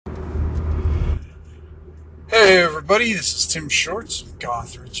Hey everybody, this is Tim Shorts of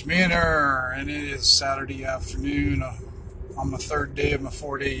Gothridge Manor, and it is Saturday afternoon on the third day of my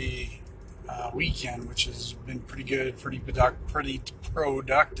 4-day weekend, which has been pretty good, pretty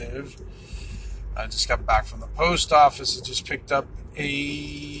productive. I just got back from the post office. I just picked up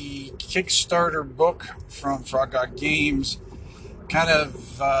a Kickstarter book from Frog God Games.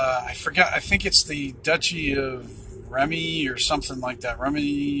 I forgot, I think it's the Duchy of Remy or something like that.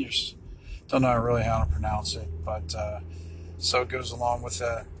 Remy, don't know really how to pronounce it, but so it goes along with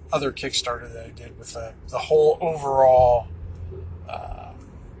the other Kickstarter that I did with the whole overall,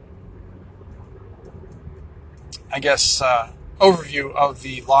 overview of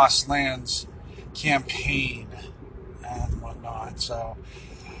the Lost Lands campaign and whatnot. So,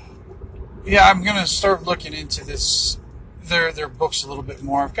 yeah, I'm going to start looking into their books a little bit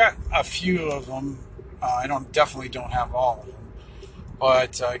more. I've got a few of them. I definitely don't have all of them,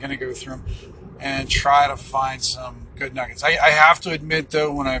 but I'm going to go through them and try to find some good nuggets. I have to admit,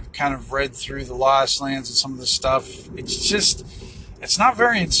 though, when I've kind of read through the Lost Lands and some of the stuff, it's not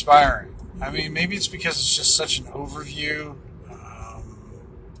very inspiring. I mean, maybe it's because it's just such an overview.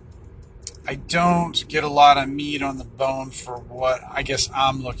 I don't get a lot of meat on the bone for what I guess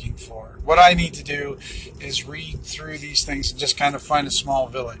I'm looking for. What I need to do is read through these things and just kind of find a small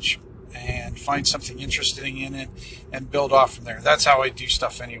village and find something interesting in it and build off from there. That's how I do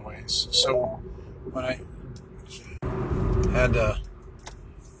stuff anyways. So when I had to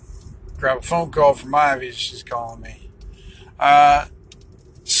grab a phone call from Ivy, she's calling me.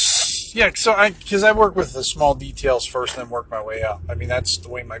 Because I work with the small details first and then work my way up. I mean, that's the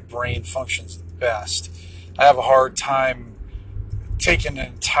way my brain functions the best. I have a hard time taking an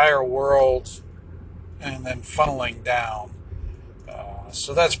entire world and then funneling down.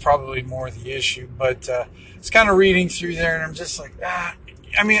 So that's probably more the issue. But it's kind of reading through there, and I'm just like, I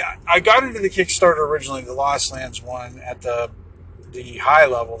mean, I got into the Kickstarter originally, the Lost Lands one, at the high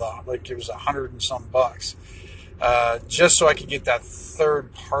level, though. Like, it was $100 and some bucks. Just so I could get that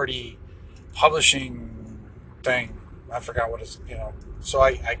third-party publishing thing. I forgot what it's, so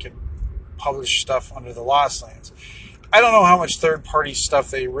I could publish stuff under the Lost Lands. I don't know how much third-party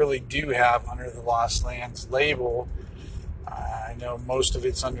stuff they really do have under the Lost Lands label. I know most of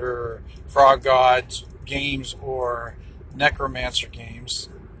it's under Frog God Games or Necromancer Games.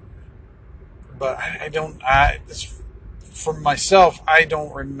 But for myself, I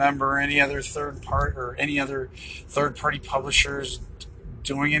don't remember any other third-party publishers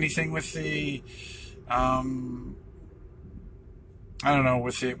doing anything with the,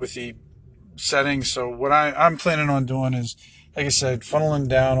 with the settings. So what I'm planning on doing is, like I said, funneling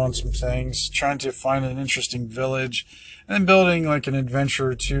down on some things, trying to find an interesting village, and then building like an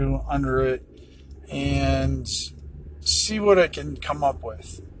adventure or two under it, and see what I can come up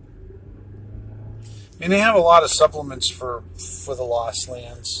with. I mean, they have a lot of supplements for the Lost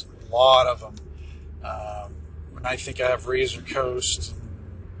Lands, a lot of them. And I think I have Razor Coast.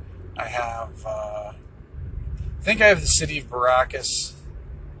 I think I have the City of Baracus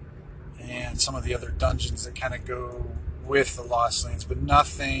and some of the other dungeons that kind of go with the Lost Lands, but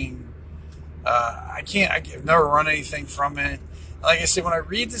nothing. I've never run anything from it. Like I said, when I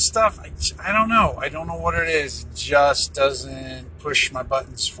read this stuff, I don't know. I don't know what it is. It just doesn't push my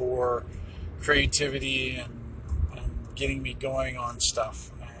buttons for creativity and getting me going on stuff.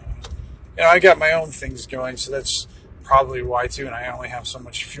 I got my own things going, so that's probably why too. And I only have so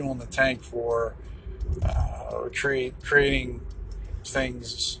much fuel in the tank for creating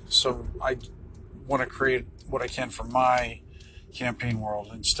things. So I want to create what I can for my campaign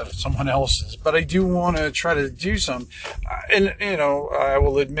world instead of someone else's. But I do want to try to do some. And I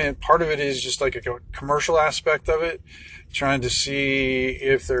will admit, part of it is just like a commercial aspect of it, trying to see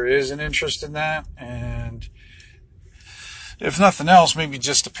if there is an interest in that, and if nothing else, maybe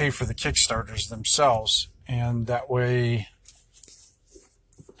just to pay for the Kickstarters themselves, and that way,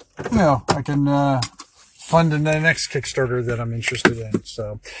 I can fund the next Kickstarter that I'm interested in.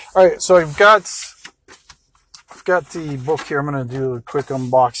 So, all right, so I've got the book here. I'm going to do a quick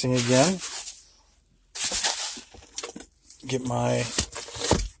unboxing again. Get my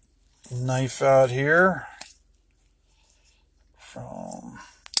knife out here from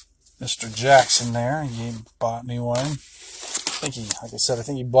Mr. Jackson there. He bought me one. I think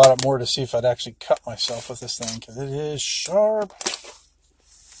he bought it more to see if I'd actually cut myself with this thing, because it is sharp.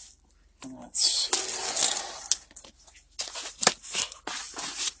 Let's see.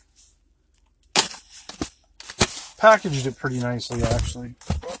 Packaged it pretty nicely, actually.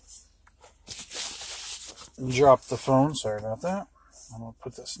 Dropped the phone. Sorry about that. I'm going to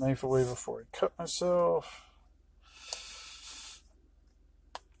put this knife away before I cut myself.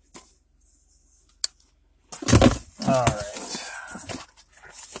 All right.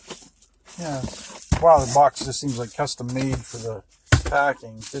 Yeah. Wow, the box just seems like custom made for the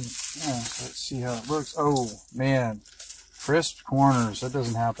packing. Good. Yeah, let's see how it looks. Oh, man. Crisp corners. That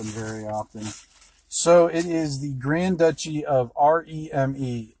doesn't happen very often. So it is the Grand Duchy of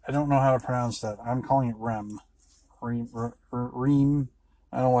Reme. I don't know how to pronounce that. I'm calling it Rem. Reem.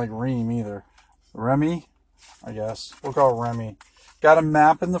 I don't like Reem either. Remy, I guess. We'll call it Remy. Got a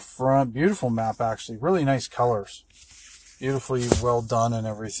map in the front. Beautiful map, actually. Really nice colors. Beautifully well done and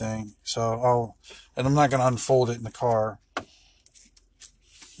everything. So and I'm not going to unfold it in the car.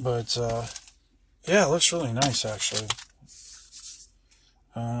 But, yeah, it looks really nice, actually.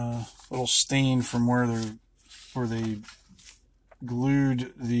 Little stain from where they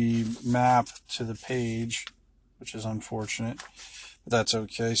glued the map to the page, which is unfortunate, but that's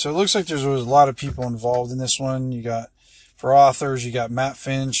okay. So it looks like there was a lot of people involved in this one. You got, for authors, you got Matt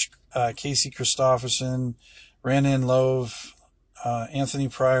Finch, Casey Christopherson, Rhiannon Love, Anthony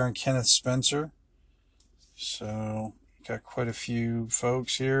Pryor, and Kenneth Spencer. So got quite a few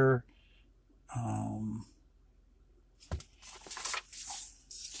folks here.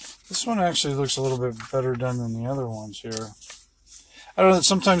 This one actually looks a little bit better done than the other ones here. I don't know,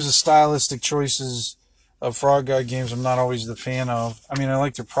 sometimes the stylistic choices of Frog God games I'm not always the fan of. I mean, I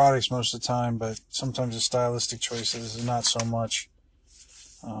like their products most of the time, but sometimes the stylistic choices not so much.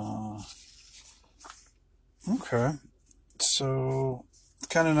 Okay. So,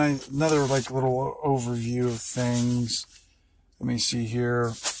 kind of nice, another like little overview of things. Let me see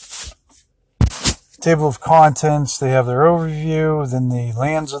here. Table of contents, they have their overview, then the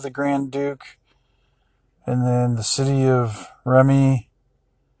lands of the Grand Duke, and then the city of Remy,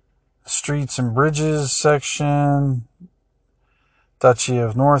 the streets and bridges section, Duchy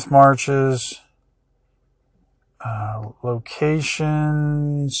of North Marches,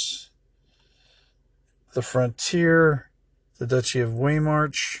 locations, the frontier, the Duchy of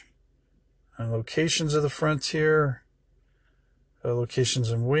Waymarch, and locations of the frontier,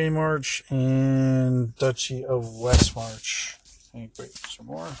 locations in Waymarch, and Duchy of Westmarch. Wait, some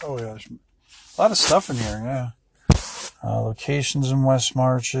more? Oh, yeah, there's a lot of stuff in here, yeah. Locations in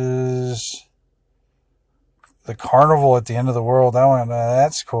Westmarches. The Carnival at the End of the World. That one,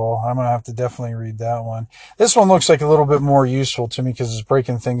 that's cool. I'm going to have to definitely read that one. This one looks like a little bit more useful to me because it's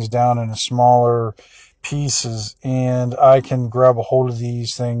breaking things down into smaller pieces, and I can grab a hold of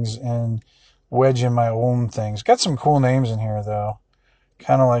these things and wedge in my own things. Got some cool names in here, though.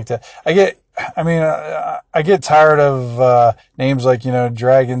 Kind of like that. I get tired of names like,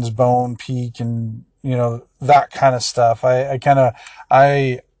 Dragon's Bone Peak and, that kind of stuff. I'm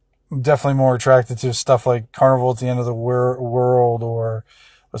definitely more attracted to stuff like Carnival at the End of the World, or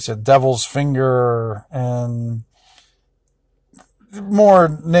let's say Devil's Finger, and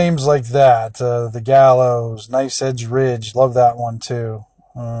more names like that. The Gallows, Knife's Edge Ridge. Love that one too.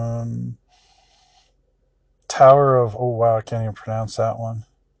 Tower of, oh wow, I can't even pronounce that one.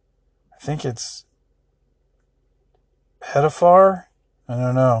 I think it's Hedifar? I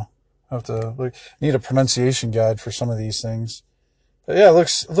don't know. I have to look. Need a pronunciation guide for some of these things. But yeah, it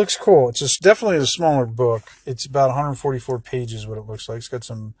looks cool. It's just definitely a smaller book. It's about 144 pages, what it looks like. It's got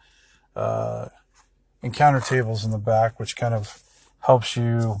some encounter tables in the back, which kind of helps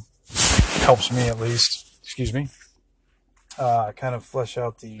me at least. Excuse me. Kind of flesh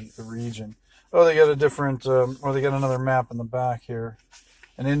out the region. Oh, they got a different, they got another map in the back here.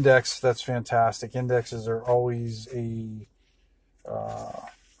 An index, that's fantastic. Indexes are always a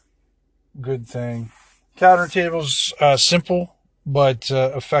good thing. Counter tables, simple but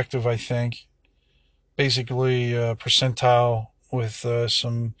effective, I think. Basically, percentile with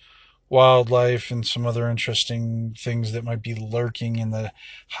some wildlife and some other interesting things that might be lurking in the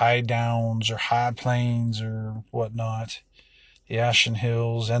high downs or high plains or whatnot. The Ashen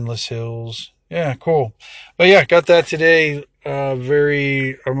Hills, Endless Hills. Yeah, cool. But yeah, got that today. I'm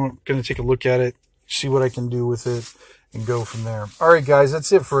going to take a look at it, see what I can do with it, and go from there. All right, guys,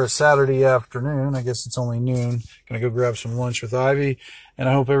 that's it for a Saturday afternoon. I guess it's only noon. Going to go grab some lunch with Ivy, and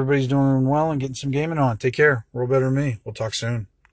I hope everybody's doing well and getting some gaming on. Take care. Roll better than me. We'll talk soon.